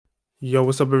Yo,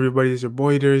 what's up, everybody? It's your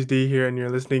boy Thursday here, and you're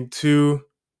listening to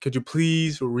Could You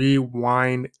Please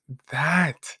Rewind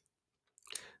That?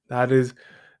 That is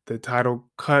the title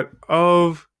cut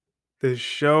of the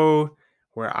show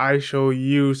where I show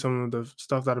you some of the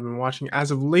stuff that I've been watching as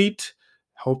of late.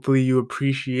 Hopefully, you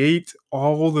appreciate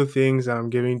all the things that I'm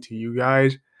giving to you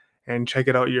guys and check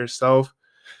it out yourself.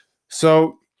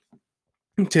 So,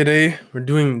 today we're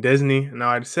doing Disney. Now,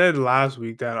 I said last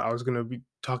week that I was going to be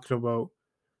talking about,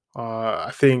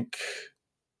 I think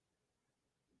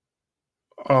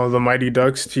the Mighty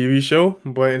Ducks TV show,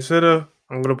 but instead of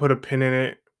I'm gonna put a pin in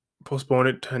it, postpone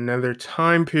it to another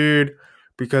time period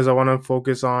because I want to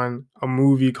focus on a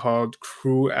movie called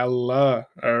Cruella.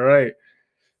 All right,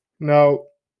 now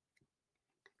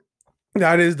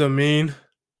that is the main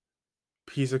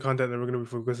piece of content that we're gonna be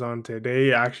focused on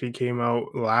today. It actually came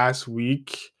out last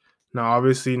week. Now,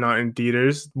 obviously, not in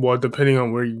theaters. Well, depending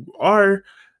on where you are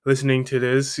listening to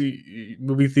this,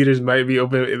 movie theaters might be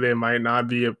open, they might not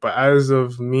be. But as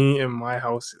of me in my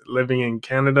house living in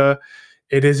Canada,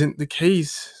 it isn't the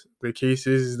case. The case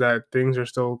is that things are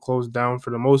still closed down for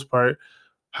the most part.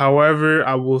 However,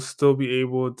 I will still be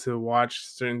able to watch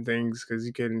certain things because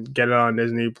you can get it on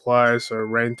Disney Plus or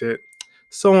rent it,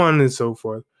 so on and so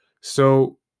forth.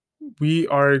 So we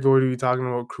are going to be talking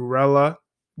about Cruella.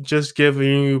 Just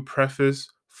giving you preface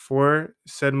for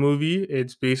said movie.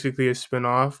 It's basically a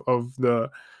spin-off of the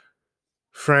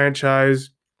franchise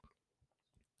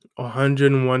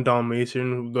 101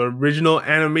 Dalmatian, the original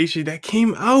animation that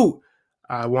came out,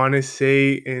 I want to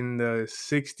say in the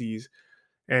 60s.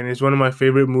 And it's one of my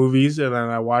favorite movies. And then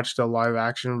I watched a live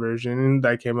action version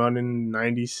that came out in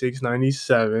 96,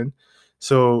 97.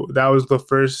 So that was the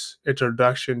first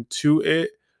introduction to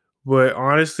it. But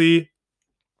honestly,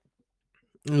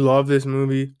 love this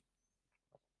movie.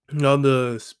 Love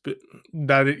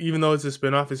even though it's a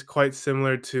spin-off, it's quite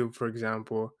similar to, for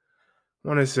example, I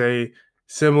want to say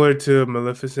similar to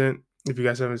Maleficent. If you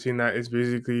guys haven't seen that, it's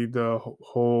basically the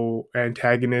whole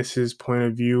antagonist's point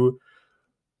of view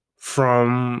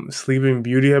from Sleeping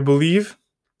Beauty, I believe.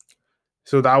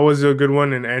 So that was a good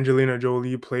one, and Angelina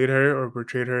Jolie played her or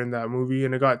portrayed her in that movie,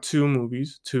 and it got two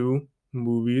movies.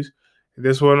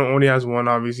 This one only has one,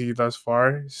 obviously, thus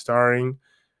far, starring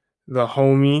the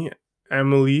homie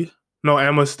Emily, no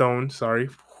Emma Stone, sorry,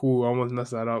 who almost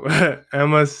messed that up.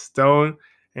 Emma Stone,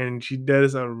 and she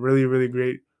does a really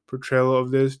great portrayal of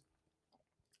this.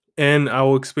 And I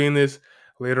will explain this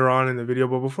later on in the video.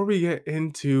 But before we get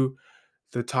into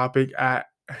the topic at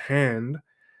hand,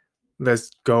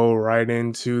 let's go right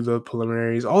into the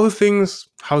preliminaries. All the things,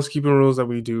 housekeeping rules that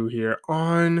we do here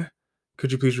on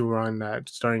Could You Please Rewind That,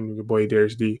 starting your boy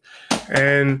Darius D.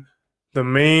 And the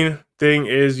main thing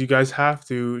is you guys have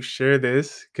to share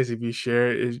this because if you share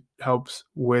it, it helps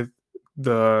with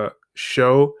the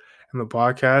show and the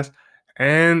podcast.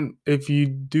 And if you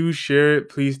do share it,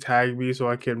 please tag me so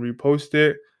I can repost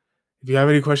it. If you have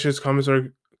any questions, comments,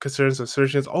 or concerns,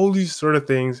 assertions, all these sort of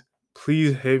things,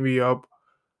 please hit me up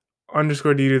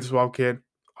underscore DD the Swap Kid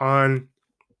on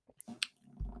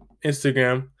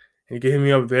Instagram, and you can hit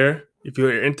me up there. If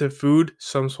you're into food,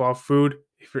 some Swap Food.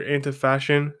 If you're into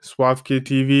fashion, Swap Kid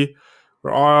TV.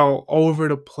 We're all over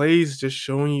the place, just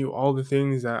showing you all the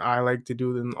things that I like to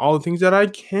do and all the things that I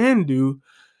can do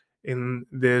in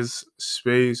this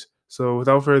space. So,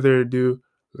 without further ado,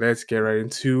 let's get right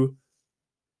into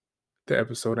the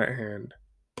episode at hand.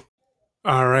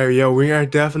 All right, yo, we are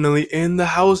definitely in the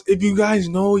house. If you guys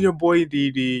know your boy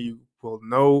DD, you will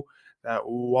know that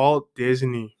Walt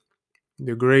Disney,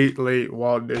 the great late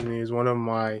Walt Disney, is one of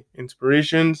my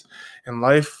inspirations in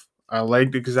life. I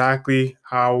liked exactly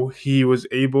how he was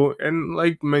able, and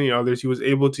like many others, he was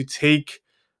able to take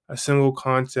a single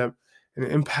concept and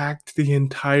impact the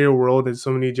entire world in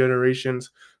so many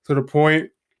generations to the point,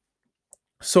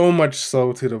 so much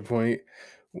so to the point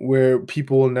where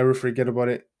people will never forget about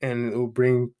it and it will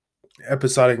bring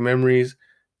episodic memories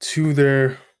to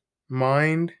their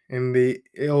mind and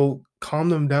it'll calm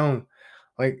them down.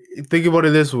 Like, think about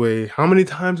it this way: how many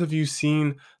times have you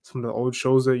seen some of the old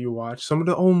shows that you watched, some of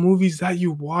the old movies that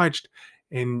you watched,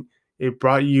 and it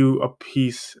brought you a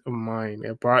peace of mind,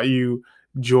 it brought you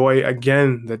joy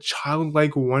again, the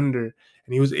childlike wonder,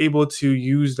 and he was able to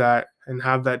use that and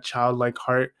have that childlike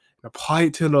heart and apply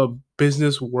it to the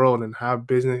business world and have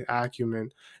business acumen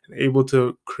and able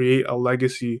to create a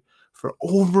legacy for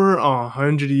over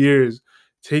 100 years.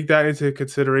 Take that into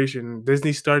consideration.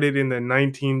 Disney started in the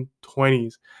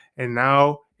 1920s and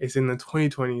now it's in the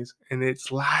 2020s and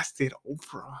it's lasted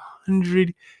over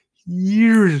 100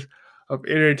 years of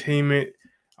entertainment.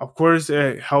 Of course,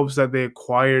 it helps that they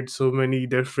acquired so many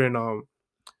different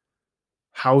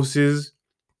houses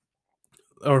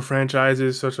or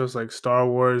franchises such as like Star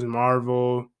Wars,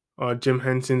 Marvel, Jim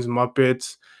Henson's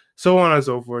Muppets, so on and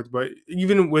so forth. But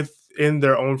even within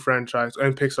their own franchise,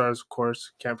 and Pixar's, of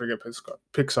course, can't forget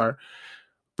Pixar.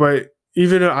 But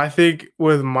even I think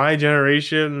with my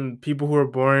generation, people who are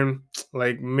born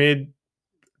like mid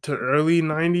to early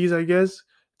 90s, I guess,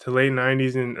 to late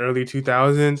 90s and early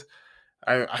 2000s,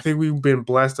 I think we've been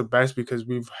blessed the best because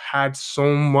we've had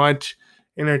so much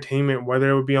entertainment,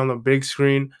 whether it would be on the big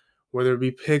screen, whether it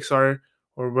be Pixar,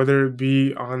 or whether it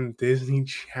be on Disney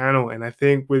Channel. And I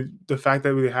think with the fact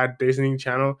that we had Disney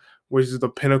Channel, which is the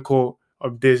pinnacle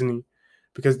of Disney,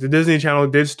 because the Disney Channel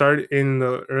did start in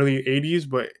the early 80s,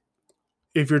 but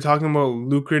if you're talking about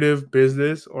lucrative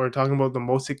business or talking about the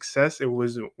most success,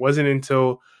 wasn't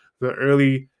until the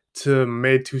early to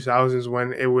mid 2000s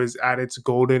when it was at its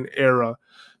golden era.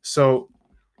 So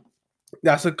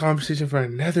that's a conversation for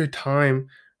another time,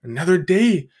 another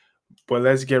day. But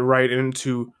let's get right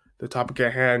into the topic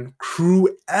at hand.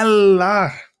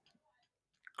 Cruella.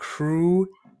 Cruella.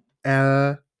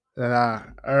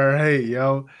 All right,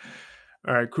 yo.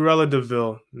 All right, Cruella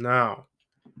DeVille. Now,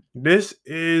 this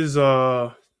is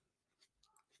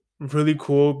really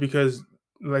cool because,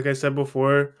 like I said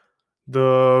before,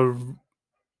 the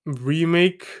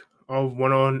remake of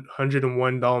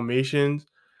 101 Dalmatians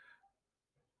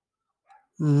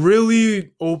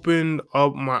really opened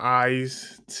up my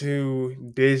eyes to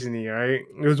Disney, right?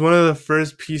 It was one of the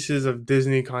first pieces of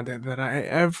Disney content that I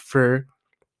ever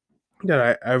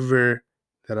that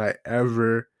I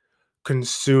ever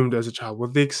consumed as a child,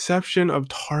 with the exception of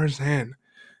Tarzan.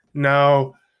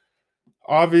 Now,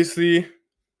 obviously,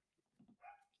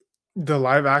 the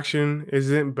live action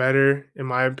isn't better, in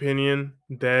my opinion,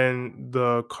 than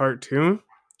the cartoon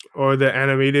or the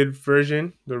animated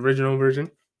version, the original version.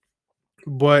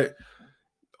 But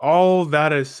all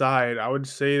that aside, I would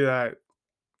say that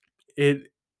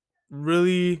it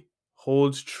really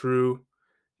holds true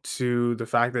to the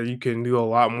fact that you can do a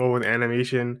lot more with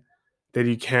animation than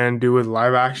you can do with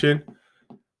live action.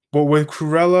 But with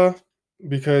Cruella,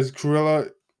 because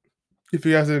Cruella, if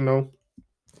you guys didn't know,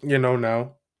 you know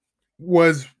now,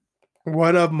 was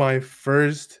one of my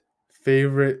first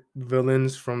favorite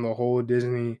villains from the whole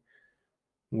Disney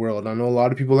world. I know a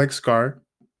lot of people like Scar.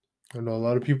 I know a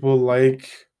lot of people like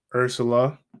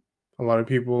Ursula. A lot of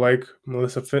people like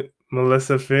Melissa Fint.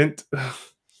 Melissa Fint.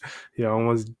 Yeah, I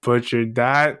almost butchered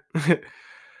that.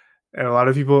 And a lot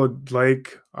of people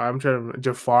like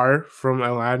Jafar from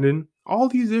Aladdin. All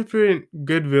these different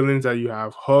good villains that you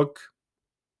have. Hook,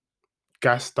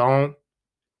 Gaston,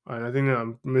 and I think that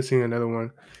I'm missing another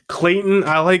one. Clayton.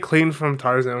 I like Clayton from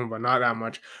Tarzan, but not that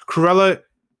much. Cruella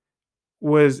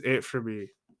was it for me.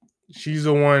 She's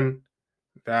the one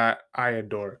that I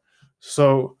adore.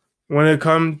 So when it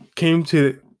came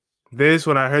to this,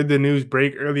 when I heard the news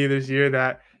break earlier this year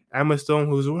that Emma Stone,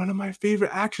 who's one of my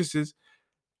favorite actresses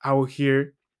out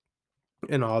here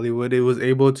in Hollywood, it was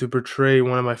able to portray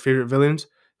one of my favorite villains, it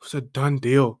was a done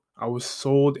deal. I was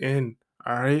sold in.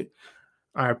 All right.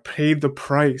 I paid the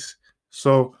price.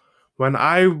 So when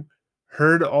I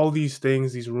heard all these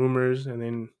things, these rumors, and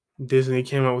then Disney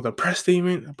came out with a press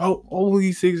statement about all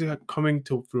these things coming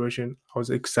to fruition, I was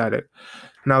excited.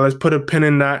 Now let's put a pin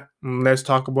in that and let's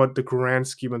talk about the grand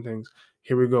scheme of things.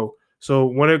 Here we go. So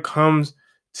when it comes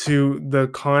to the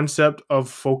concept of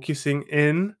focusing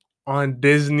in on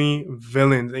Disney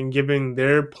villains and giving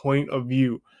their point of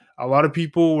view, a lot of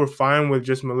people were fine with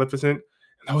just Maleficent,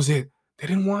 and that was it. They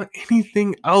didn't want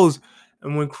anything else.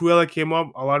 And when Cruella came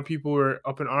up, a lot of people were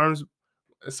up in arms.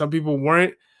 Some people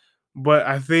weren't. But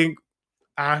I think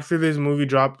after this movie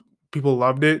dropped, people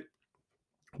loved it.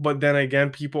 But then again,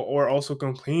 people are also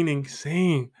complaining,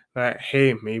 saying that,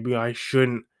 hey, maybe I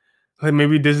shouldn't. Like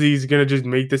maybe Disney's gonna just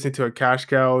make this into a cash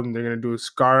cow, and they're gonna do a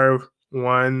Scar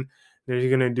one. They're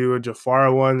gonna do a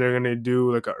Jafar one. They're gonna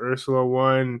do like a Ursula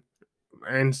one,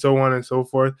 and so on and so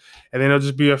forth. And then it'll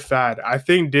just be a fad. I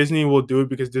think Disney will do it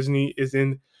because Disney is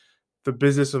in the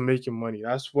business of making money.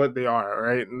 That's what they are,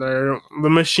 right? They're the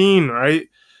machine, right?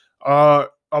 A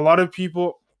lot of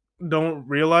people don't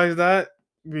realize that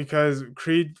because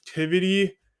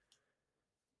creativity,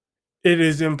 it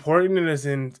is important and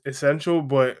it's essential,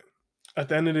 but at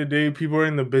the end of the day, people are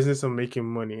in the business of making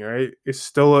money, right? It's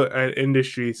still an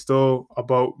industry. It's still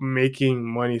about making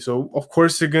money. So of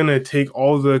course they're gonna take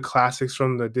all the classics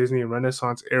from the Disney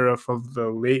Renaissance era, from the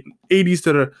late '80s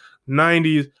to the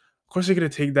 '90s. Of course they're gonna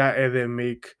take that and then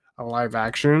make a live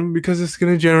action because it's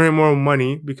gonna generate more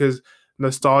money because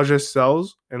nostalgia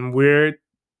sells, and we're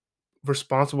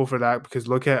responsible for that because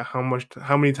look at how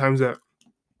many times that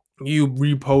you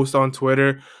repost on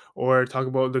Twitter or talk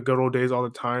about the good old days all the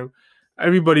time.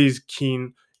 everybody's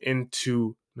keen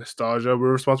into nostalgia.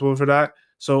 We're responsible for that.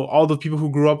 So all the people who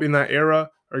grew up in that era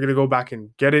are gonna go back and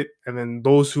get it, and then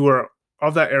those who are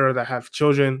of that era that have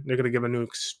children, they're gonna give a new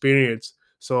experience.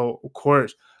 So of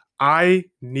course, I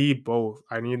need both.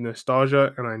 I need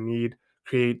nostalgia and I need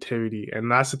creativity, and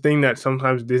that's the thing that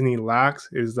sometimes Disney lacks,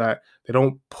 is that they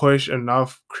don't push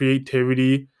enough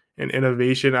creativity and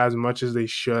innovation as much as they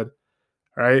should,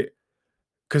 right?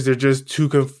 Because they're just too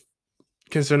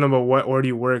concerned about what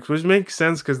already works, which makes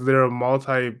sense because they're a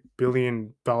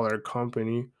multi-billion-dollar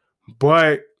company.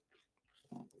 But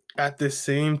at the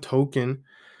same token,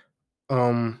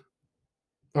 um,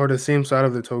 or the same side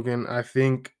of the token, I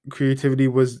think creativity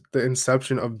was the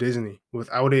inception of Disney.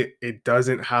 Without it, it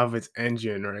doesn't have its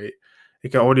engine, right?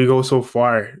 It can only go so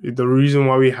far. The reason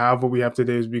why we have what we have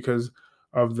today is because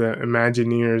of the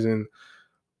Imagineers and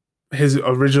his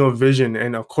original vision.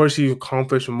 And of course, he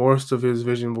accomplished most of his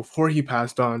vision before he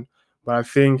passed on. But I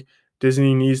think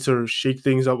Disney needs to shake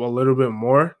things up a little bit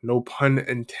more. No pun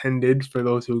intended for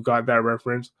those who got that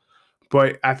reference.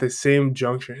 But at the same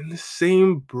juncture, in the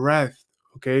same breath,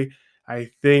 okay, I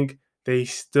think they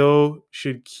still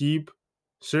should keep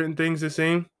certain things the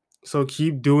same. So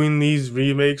keep doing these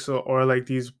remakes, or like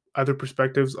these other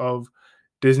perspectives of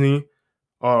Disney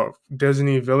or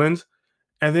Disney villains,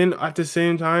 and then at the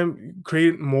same time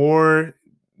create more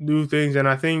new things. And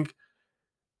I think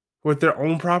with their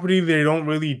own property they don't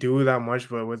really do that much,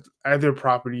 but with other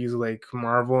properties like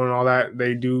Marvel and all that,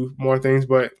 they do more things.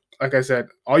 But like I said,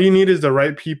 all you need is the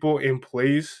right people in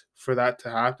place for that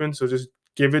to happen. So just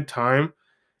give it time,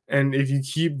 and if you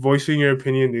keep voicing your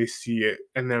opinion, they see it,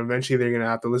 and then eventually they're going to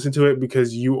have to listen to it,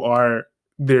 because you are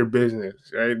their business,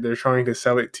 right? They're trying to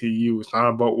sell it to you. It's not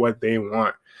about what they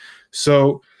want.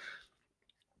 So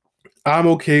I'm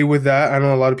okay with that. I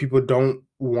know a lot of people don't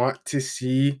want to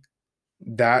see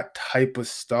that type of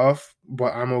stuff,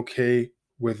 but I'm okay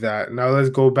with that. Now let's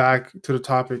go back to the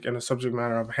topic and the subject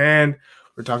matter of hand.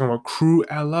 We're talking about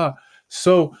Cruella.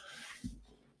 So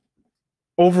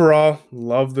overall,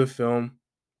 love the film.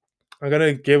 I'm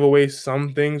gonna give away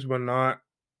some things, but not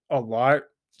a lot.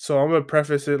 So I'm gonna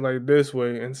preface it like this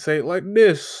way and say it like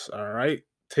this. All right,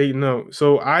 take note.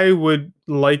 So I would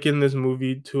liken this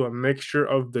movie to a mixture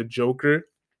of the Joker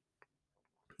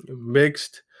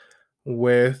mixed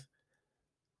with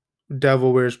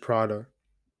Devil Wears Prada.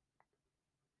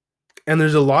 And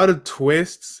there's a lot of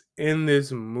twists in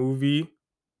this movie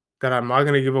that I'm not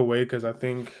gonna give away because I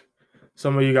think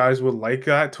some of you guys would like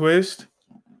that twist.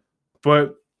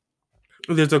 But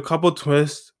there's a couple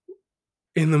twists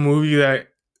in the movie that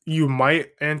you might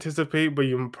anticipate, but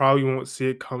you probably won't see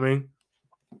it coming.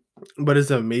 But it's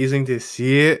amazing to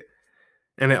see it,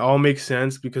 and it all makes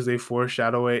sense because they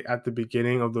foreshadow it at the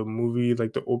beginning of the movie,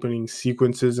 like the opening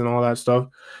sequences and all that stuff.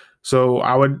 So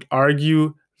I would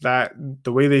argue that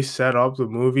the way they set up the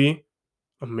movie,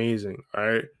 amazing. All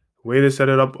right, the way they set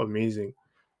it up, amazing.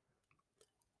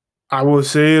 I will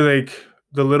say, like,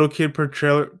 the little kid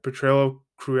portrayal of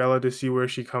Cruella, to see where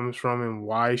she comes from and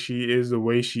why she is the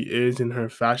way she is in her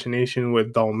fascination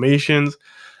with Dalmatians.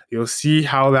 You'll see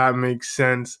how that makes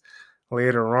sense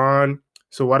later on.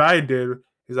 So what I did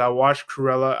is I watched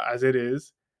Cruella as it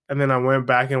is, and then I went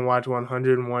back and watched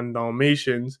 101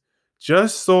 Dalmatians,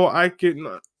 just so I could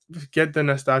get the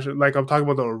nostalgia. Like, I'm talking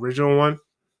about the original one,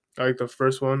 like the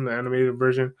first one, the animated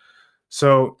version.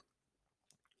 So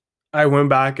I went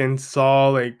back and saw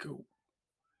like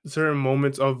certain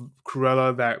moments of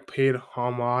Cruella that paid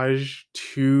homage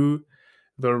to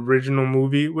the original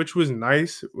movie, which was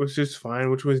nice, it was just fine,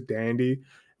 which was dandy. It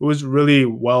was really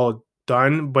well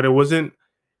done, but it wasn't,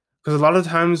 because a lot of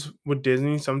times with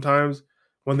Disney, sometimes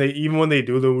when they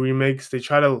do the remakes, they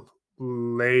try to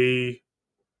lay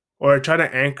or try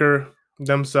to anchor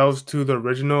themselves to the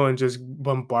original and just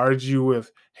bombard you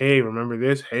with, hey, remember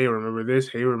this, hey, remember this,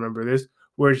 hey, remember this.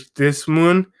 Whereas this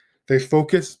one, they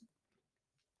focus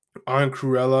on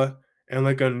Cruella and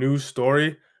like a new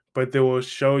story, but they will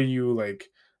show you like,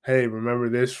 hey, remember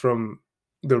this from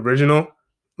the original,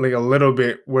 like a little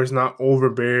bit, where it's not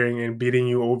overbearing and beating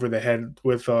you over the head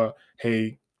with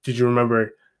hey, did you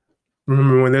remember?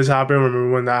 Remember when this happened?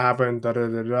 Remember when that happened? Da da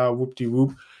da da. Whoop de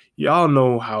whoop. Y'all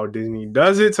know how Disney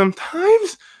does it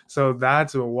sometimes. So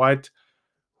that's what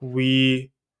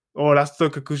we. Oh, that's the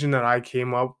conclusion that I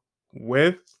came up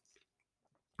with.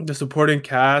 The supporting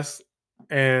cast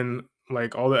and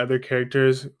like all the other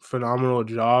characters, phenomenal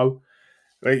job.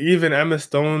 Like even Emma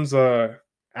Stone's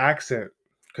accent,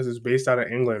 because it's based out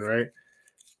of England, right?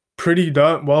 Pretty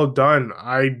done, well done.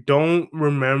 I don't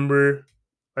remember,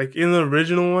 like in the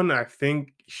original one, I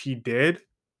think she did.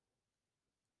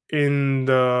 In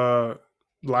the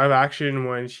live action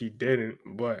when she didn't.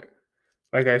 But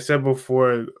like I said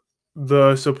before,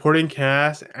 the supporting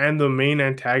cast and the main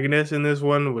antagonist in this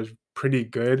one was pretty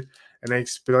good, and it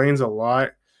explains a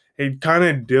lot. It kind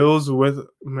of deals with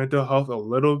mental health a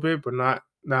little bit, but not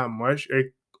that much.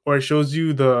 Or it shows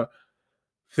you the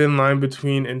thin line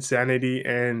between insanity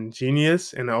and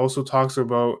genius, and it also talks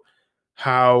about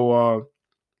how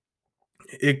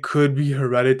it could be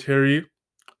hereditary,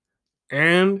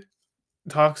 and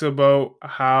talks about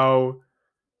how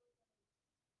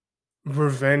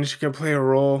revenge can play a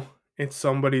role in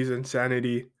somebody's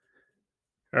insanity.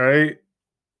 All right,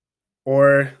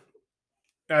 or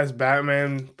as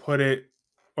Batman put it,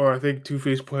 or I think Two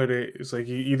Face put it, it's like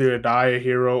you either die a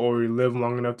hero or you live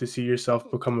long enough to see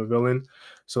yourself become a villain.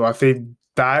 So I think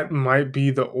that might be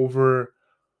the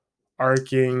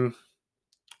overarching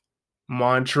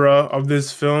mantra of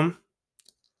this film,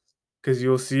 because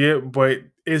you'll see it, but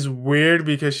it's weird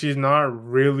because she's not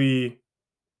really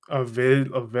a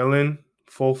villain,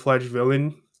 full fledged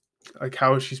villain, like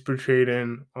how she's portrayed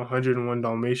in 101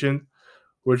 Dalmatians,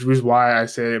 which is why I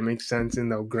say it makes sense in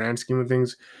the grand scheme of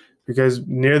things. Because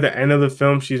near the end of the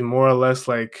film, she's more or less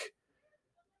like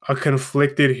a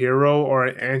conflicted hero or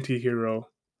an anti-hero.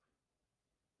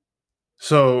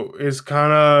 So it's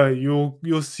kind of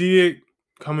you'll see it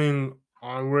coming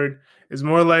onward. It's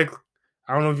more like,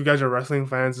 I don't know if you guys are wrestling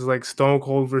fans. It's like Stone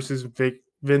Cold versus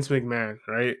Vince McMahon,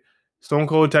 right? Stone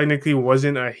Cold technically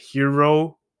wasn't a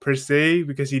hero per se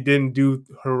because he didn't do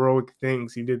heroic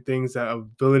things. He did things that a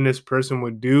villainous person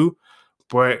would do,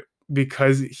 but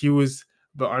because he was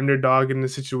the underdog in the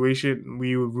situation,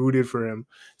 we rooted for him.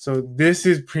 So this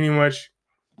is pretty much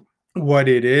what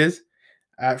it is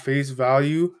at face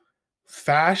value.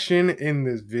 Fashion in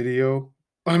this video,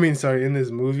 I mean, sorry, in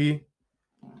this movie,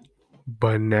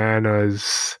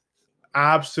 bananas.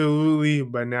 Absolutely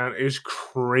banana. It's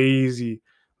crazy.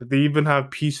 They even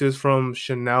have pieces from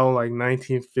Chanel, like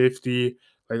 1950,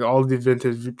 like all the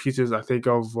vintage pieces. I think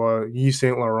of Yves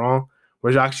Saint Laurent,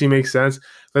 which actually makes sense.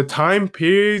 The time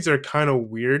periods are kind of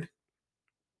weird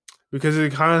because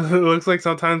it kind of looks like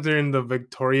sometimes they're in the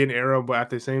Victorian era, but at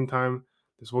the same time,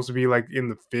 they're supposed to be like in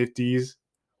the 50s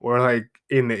or like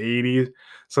in the 80s.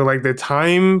 So like the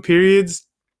time periods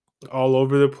all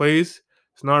over the place.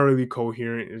 It's not really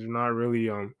coherent. It's not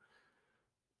really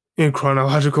in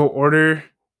chronological order,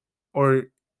 or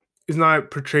it's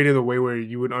not portrayed in a way where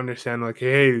you would understand like,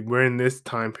 hey, we're in this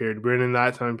time period, we're in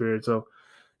that time period. So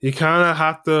you kind of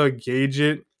have to gauge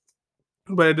it,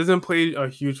 but it doesn't play a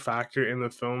huge factor in the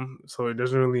film, so it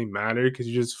doesn't really matter because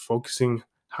you're just focusing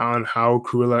on how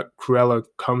Cruella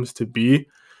comes to be.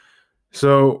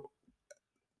 So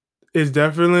it's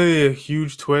definitely a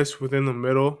huge twist within the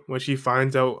middle when she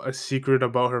finds out a secret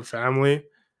about her family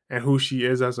and who she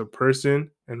is as a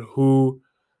person and who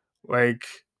like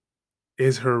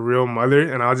is her real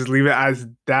mother. And I'll just leave it as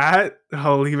that.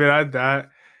 I'll leave it at that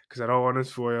because I don't want to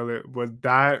spoil it. But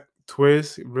that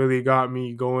twist really got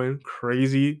me going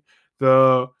crazy.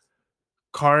 The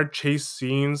car chase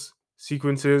scenes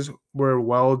sequences were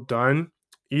well done.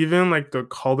 Even like the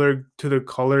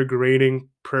color grading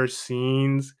per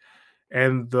scenes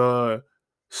and the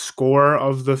score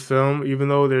of the film, even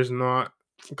though there's not,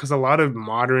 because a lot of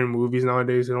modern movies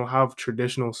nowadays they don't have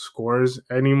traditional scores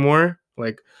anymore.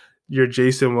 Like your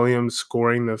Jason Williams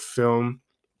scoring the film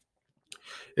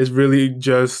is really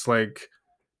just like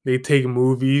they take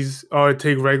movies or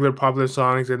take regular popular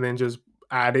songs and then just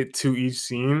add it to each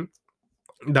scene.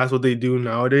 That's what they do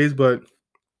nowadays. But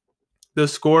the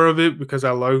score of it, because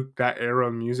I love that era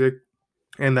of music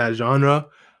and that genre,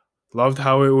 loved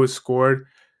how it was scored.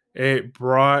 It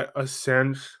brought a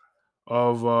sense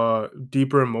of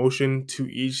deeper emotion to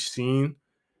each scene,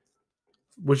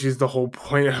 which is the whole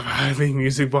point of having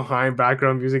music behind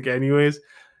background music, anyways.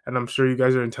 And I'm sure you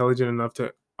guys are intelligent enough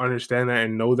to understand that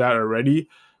and know that already.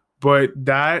 But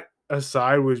that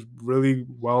aside was really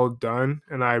well done,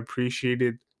 and I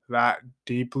appreciated that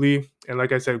deeply. And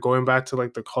like I said, going back to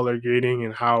like the color grading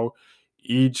and how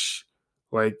each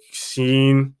like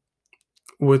scene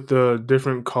with the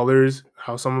different colors,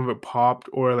 how some of it popped,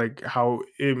 or like how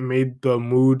it made the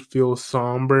mood feel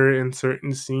somber in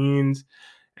certain scenes,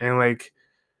 and like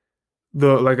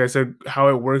I said, how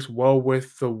it works well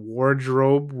with the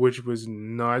wardrobe, which was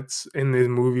nuts in this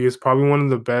movie. Is probably one of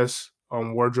the best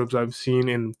wardrobes I've seen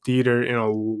in theater in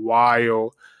a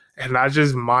while. And that's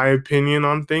just my opinion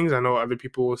on things. I know other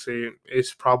people will say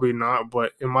it's probably not,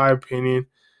 but in my opinion,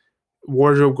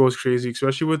 wardrobe goes crazy,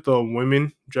 especially with the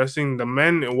women dressing. The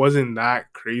men, it wasn't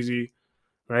that crazy,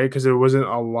 right? Because there wasn't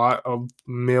a lot of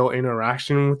male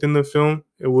interaction within the film.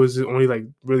 It was only like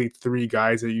really three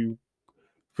guys that you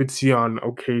see on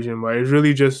occasion, but it's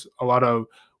really just a lot of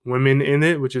women in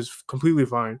it, which is completely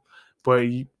fine. But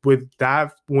with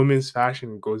that women's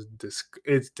fashion,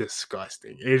 it's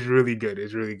disgusting. It's really good.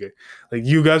 It's really good. Like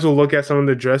you guys will look at some of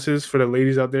the dresses for the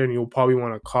ladies out there, and you'll probably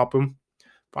want to cop them.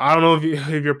 But I don't know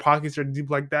if your pockets are deep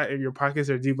like that. If your pockets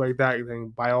are deep like that,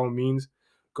 then by all means,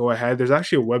 go ahead. There's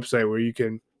actually a website where you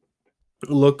can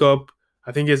look up.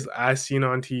 I think it's as seen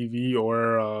on TV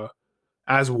or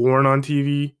as worn on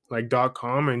TV, like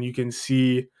 .com, and you can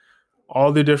see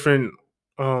all the different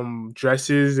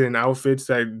dresses and outfits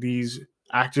that these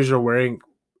actors are wearing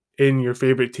in your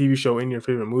favorite TV show, in your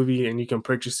favorite movie, and you can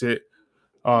purchase it.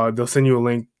 They'll send you a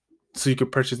link so you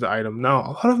can purchase the item. Now,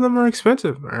 a lot of them are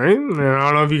expensive, all right? And I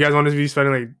don't know if you guys want to be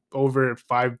spending like over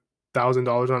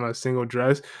 $5,000 on a single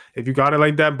dress. If you got it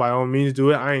like that, by all means, do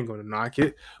it. I ain't gonna knock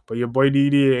it, but your boy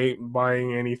Didi ain't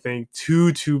buying anything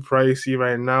too pricey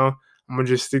right now. I'm gonna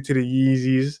just stick to the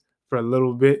Yeezys for a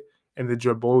little bit and the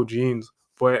Jabot jeans.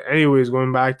 But anyways,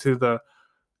 going back to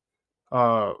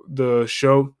the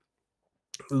show,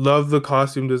 love the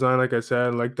costume design. Like I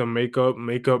said, like the makeup.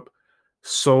 Makeup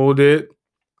sold it.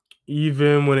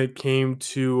 Even when it came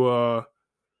to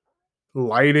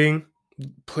lighting,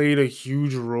 played a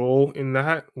huge role in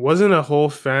that. Wasn't a whole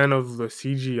fan of the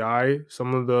CGI.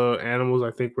 Some of the animals I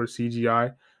think were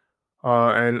CGI.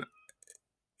 And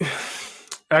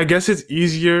I guess it's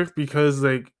easier because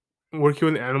like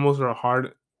working with animals are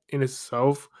hard in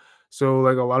itself. So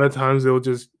like a lot of times they'll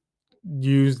just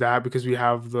use that because we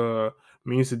have the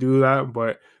means to do that.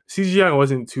 But CGI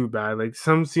wasn't too bad. Like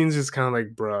some scenes just kind of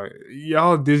like, bruh,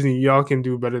 y'all Disney, y'all can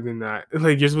do better than that.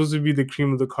 Like you're supposed to be the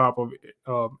cream of the crop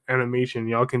of animation.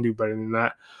 Y'all can do better than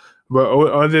that. But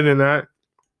other than that,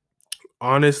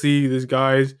 honestly, this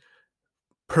guy's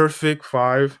perfect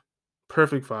five,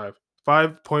 perfect five.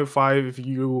 5.5 if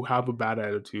you have a bad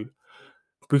attitude.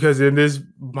 Because in this,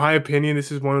 my opinion,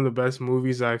 this is one of the best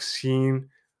movies I've seen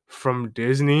from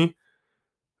Disney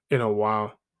in a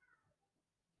while.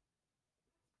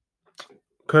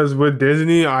 Because with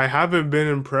Disney, I haven't been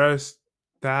impressed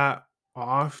that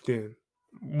often,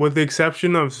 with the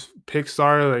exception of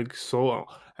Pixar, like so.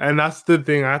 And that's the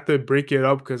thing. I have to break it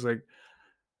up because like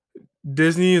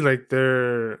Disney, like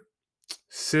their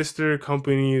sister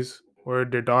companies or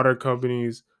their daughter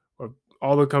companies or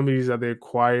all the companies that they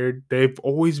acquired, they've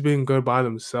always been good by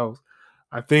themselves.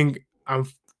 I think I'm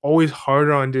always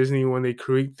harder on Disney when they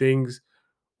create things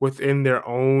within their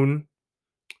own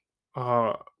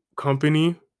uh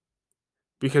company,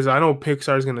 because I know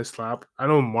Pixar's gonna slap. I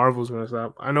know Marvel's gonna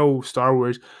slap. I know Star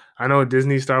Wars. I know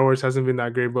Disney Star Wars hasn't been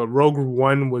that great, but Rogue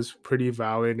One was pretty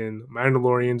valid and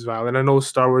Mandalorian's valid. I know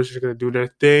Star Wars is gonna do their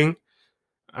thing.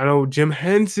 I know Jim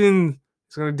Henson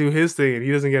is gonna do his thing, and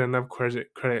he doesn't get enough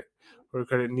credit where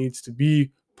credit needs to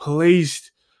be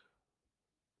placed.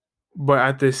 But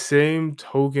at the same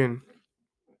token,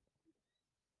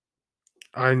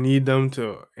 I need them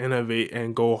to innovate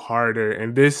and go harder.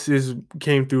 And this is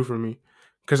came through for me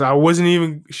because I wasn't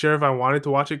even sure if I wanted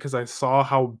to watch it because I saw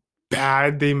how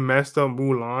bad they messed up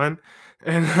Mulan,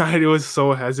 and I was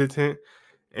so hesitant.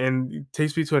 And it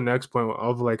takes me to a next point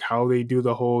of like how they do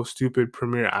the whole stupid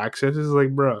premiere access. Is like,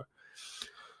 bruh,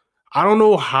 I don't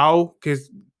know how, because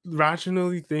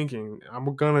rationally thinking,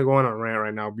 I'm gonna go on a rant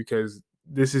right now because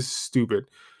this is stupid.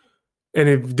 And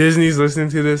if Disney's listening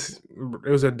to this, it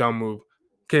was a dumb move.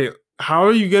 Okay, how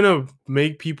are you gonna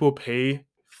make people pay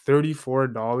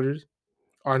 $34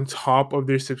 on top of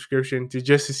their subscription to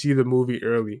just to see the movie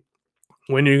early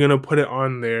when you're gonna put it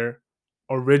on there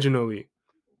originally?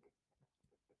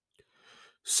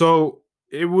 So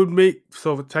it would make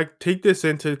so take this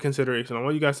into consideration. I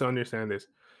want you guys to understand this.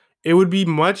 It would be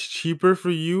much cheaper for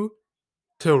you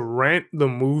to rent the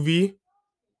movie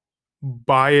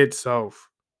by itself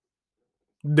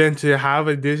than to have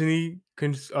a Disney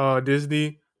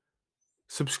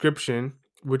subscription,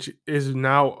 which is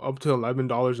now up to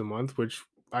 $11 a month, which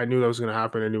I knew that was going to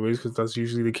happen anyways, because that's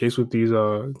usually the case with these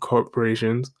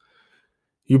corporations.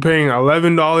 You're paying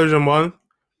 $11 a month,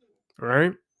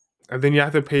 right? And then you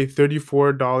have to pay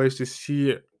 $34 to see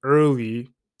it early,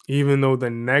 even though the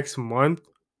next month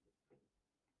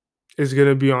is going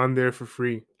to be on there for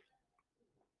free.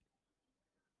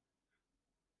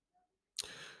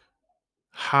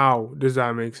 How does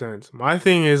that make sense? My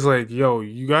thing is like, yo,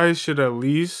 you guys should at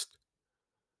least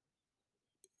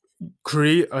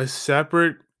create a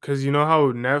separate, because you know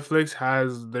how Netflix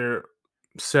has their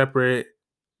separate,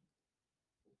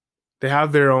 they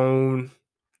have their own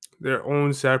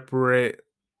separate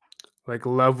like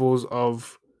levels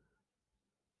of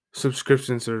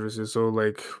subscription services. So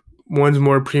like one's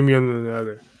more premium than the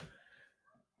other.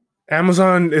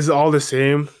 Amazon is all the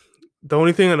same. The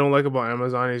only thing I don't like about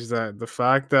Amazon is that the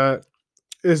fact that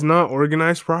it's not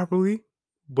organized properly,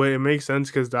 but it makes sense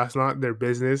because that's not their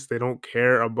business. They don't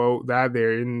care about that.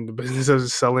 They're in the business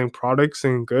of selling products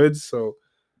and goods, so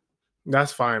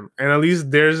that's fine. And at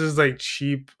least theirs is like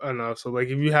cheap enough. So like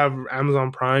if you have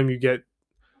Amazon Prime, you get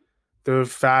the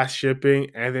fast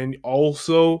shipping, and then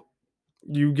also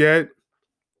you get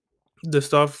the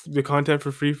stuff, the content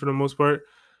for free for the most part.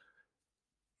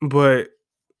 But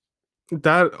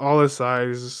that all aside,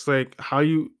 is just like how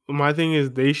you. My thing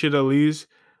is they should at least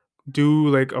do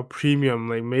like a premium,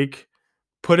 like make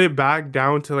put it back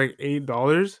down to like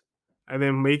 $8, and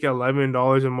then make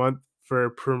 $11 a month for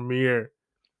a Premiere,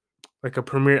 like a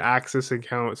Premiere Access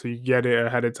account, so you get it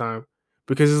ahead of time.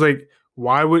 Because it's like,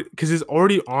 why would? Because it's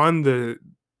already on the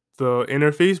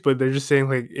interface, but they're just saying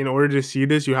like in order to see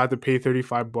this, you have to pay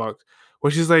 $35,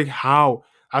 which is like how?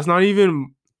 That's not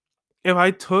even if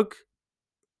I took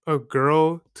a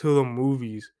girl to the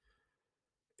movies,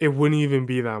 it wouldn't even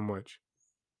be that much.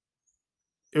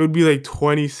 It would be like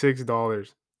 $26.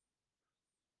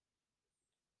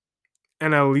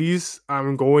 And at least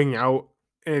I'm going out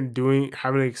and doing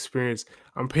having an experience.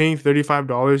 I'm paying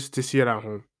 $35 to see it at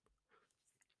home.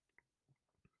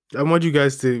 I want you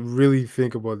guys to really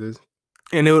think about this.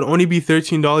 And it would only be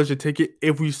 $13 a ticket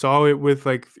if we saw it with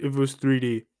like if it was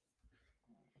 3D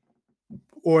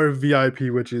or VIP,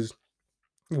 which is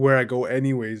where I go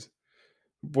anyways.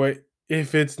 But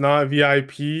if it's not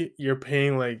VIP, you're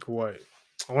paying like what?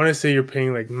 I want to say you're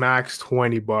paying like max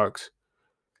 $20.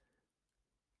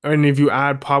 And if you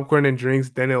add popcorn and drinks,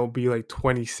 then it'll be like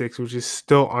 26, which is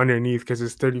still underneath because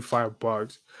it's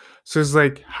 $35. So it's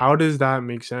like, how does that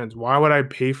make sense? Why would I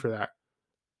pay for that?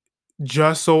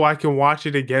 Just so I can watch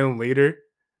it again later?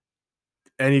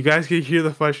 And you guys can hear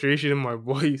the frustration in my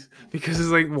voice because it's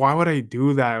like, why would I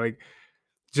do that? Like,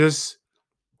 just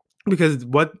because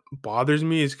what bothers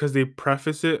me is because they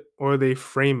preface it or they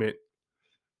frame it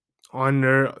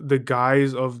under the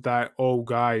guise of that, oh,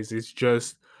 guys, it's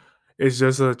just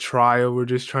a trial. We're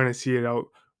just trying to see it out.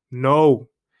 No.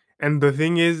 And the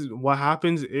thing is, what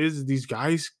happens is these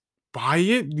guys buy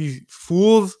it. These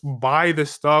fools buy the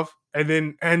stuff, and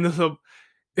then ends up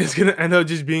it's gonna end up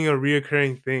just being a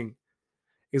reoccurring thing.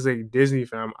 It's like Disney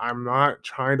fam. I'm not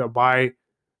trying to buy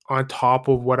on top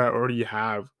of what I already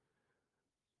have.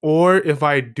 Or if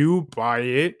I do buy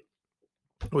it,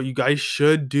 what you guys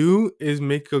should do is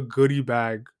make a goodie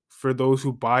bag for those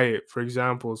who buy it. For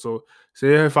example, so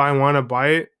say if I want to buy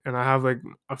it and I have like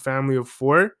a family of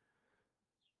four,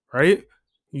 right?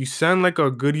 You send like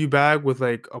a goodie bag with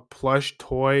like a plush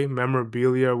toy,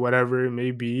 memorabilia, or whatever it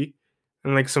may be,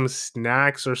 and like some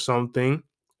snacks or something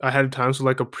ahead of time. So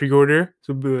like a pre-order.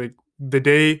 So be like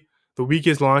the week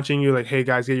is launching, you're like, hey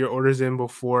guys, get your orders in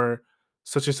before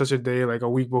such and such a day, like a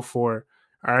week before.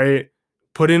 All right.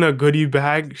 Put in a goodie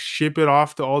bag, ship it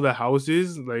off to all the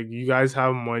houses. Like you guys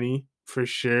have money for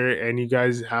sure, and you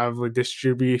guys have like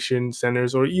distribution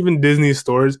centers or even Disney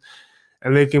stores,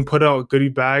 and they can put out goodie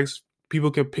bags.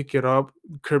 People can pick it up,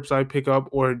 curbside pickup,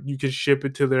 or you can ship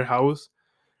it to their house,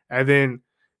 and then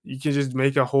you can just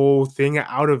make a whole thing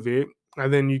out of it.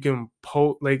 And then you can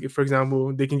post, like for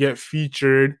example, they can get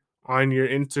featured on your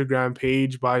Instagram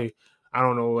page by, I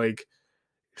don't know, like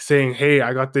saying, "Hey,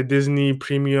 I got the Disney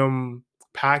Premium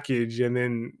package," and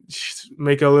then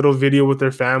make a little video with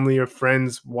their family or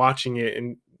friends watching it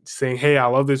and saying, "Hey, I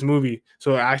love this movie."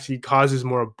 So it actually causes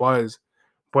more buzz.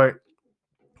 But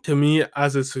to me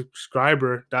as a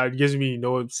subscriber, that gives me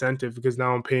no incentive because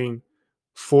now I'm paying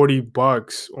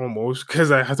 $40 almost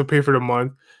because I have to pay for the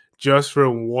month just for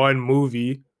one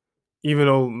movie, even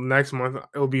though next month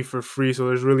it'll be for free. So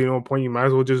there's really no point. You might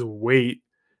as well just wait.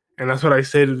 And that's what I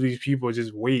say to these people: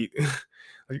 just wait.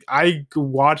 Like I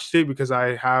watched it because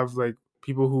I have like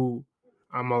people who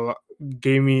I'm a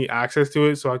gave me access to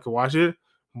it so I could watch it.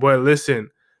 But listen,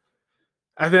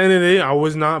 at the end of the day, I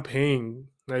was not paying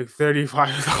like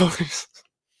 $35.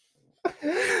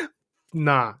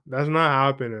 Nah, that's not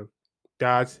happening.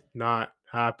 That's not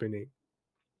happening.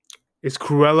 Is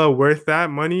Cruella worth that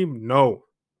money? No.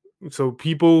 So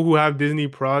people who have Disney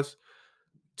Plus,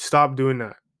 stop doing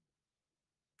that.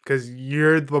 Because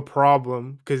you're the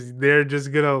problem. Because they're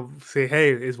just gonna say,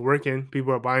 "Hey, it's working.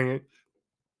 People are buying it."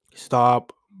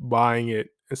 Stop buying it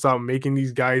and stop making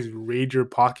these guys raid your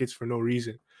pockets for no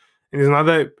reason. And it's not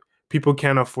that people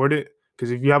can't afford it, because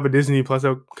if you have a Disney Plus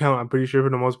account, I'm pretty sure for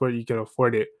the most part you can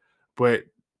afford it. But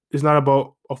it's not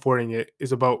about affording it,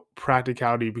 it's about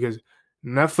practicality, because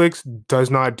Netflix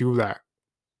does not do that.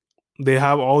 They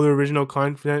have all the original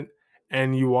content,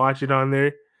 and you watch it on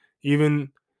there,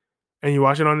 even and you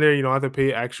watch it on there, you don't have to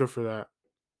pay extra for that.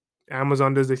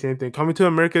 Amazon does the same thing. Coming to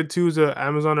America 2 is an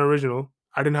Amazon original.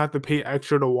 I didn't have to pay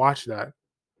extra to watch that.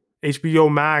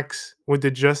 HBO Max with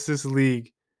the Justice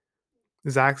League,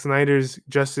 Zack Snyder's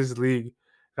Justice League.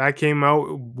 That came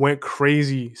out, went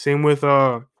crazy. Same with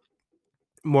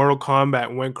Mortal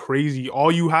Kombat, went crazy.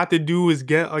 All you have to do is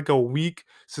get like a week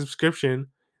subscription.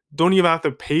 Don't even have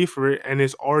to pay for it, and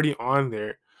it's already on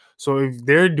there. So if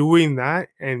they're doing that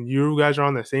and you guys are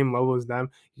on the same level as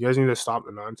them, you guys need to stop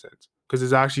the nonsense because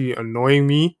it's actually annoying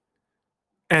me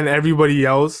and everybody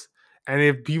else. And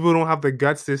if people don't have the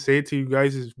guts to say it to you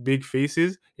guys' big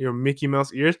faces, your Mickey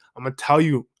Mouse ears, I'm gonna tell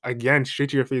you again,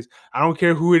 straight to your face. I don't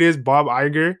care who it is, Bob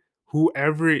Iger,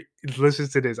 whoever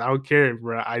listens to this, I don't care,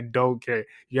 bro. I don't care.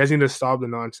 You guys need to stop the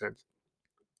nonsense.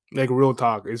 Like real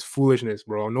talk, it's foolishness,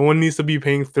 bro. No one needs to be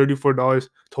paying $34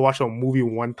 to watch a movie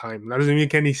one time. That doesn't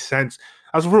make any sense.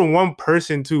 That's for one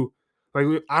person too.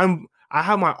 Like I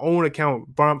have my own account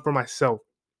for myself.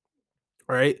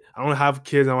 Right? I don't have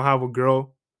kids. I don't have a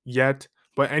girl yet.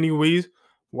 But anyways,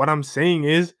 what I'm saying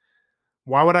is,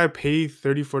 why would I pay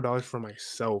 $34 for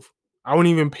myself? I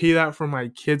wouldn't even pay that for my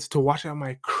kids to watch at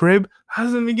my crib. How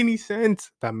does that make any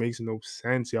sense? That makes no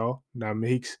sense, y'all. That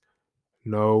makes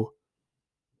no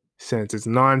sense. It's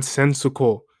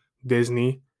nonsensical,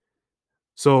 Disney.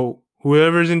 So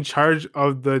whoever's in charge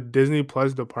of the Disney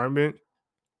Plus department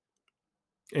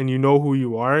and you know who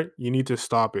you are, you need to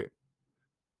stop it.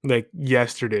 Like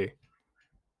yesterday.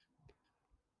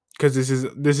 Because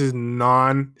this is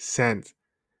nonsense.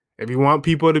 If you want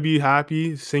people to be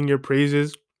happy, sing your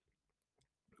praises,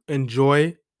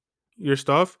 enjoy your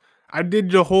stuff. I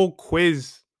did your whole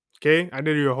quiz. Okay. I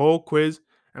did your whole quiz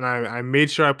and I made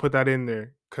sure I put that in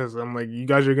there because I'm like, you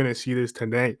guys are going to see this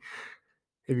today.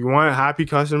 If you want happy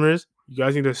customers, you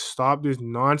guys need to stop this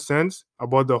nonsense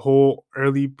about the whole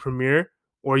early premiere,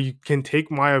 or you can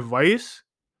take my advice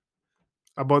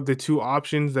about the two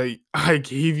options that I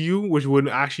gave you, which would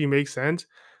actually make sense,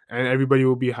 and everybody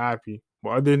will be happy. But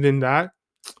other than that,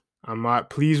 I'm not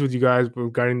pleased with you guys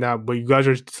regarding that. But you guys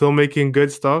are still making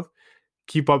good stuff.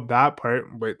 Keep up that part.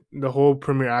 But the whole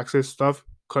Premier Access stuff,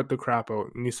 cut the crap out.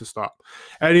 It needs to stop.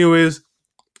 Anyways,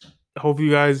 hope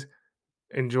you guys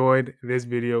enjoyed this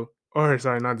video. Or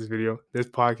sorry, not this video, this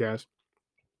podcast.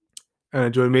 And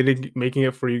enjoyed making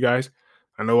it for you guys.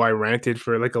 I know I ranted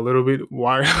for like a little bit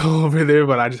while over there,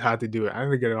 but I just had to do it. I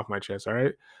had to get it off my chest. All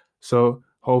right. So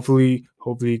hopefully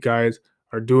you guys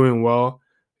are doing well.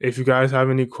 If you guys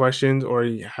have any questions or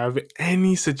you have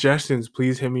any suggestions,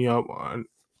 please hit me up on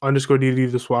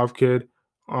 _DD the Suave Kid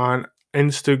on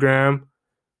Instagram.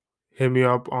 Hit me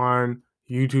up on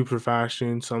YouTube for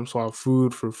fashion, some suave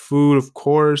food for food, of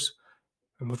course.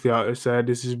 And with that said,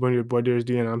 this is your boy Darius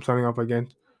D, and I'm signing off again.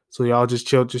 So y'all just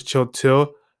chill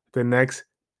till the next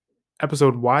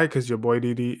episode. Why? Because your boy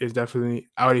DD is definitely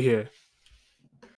out of here.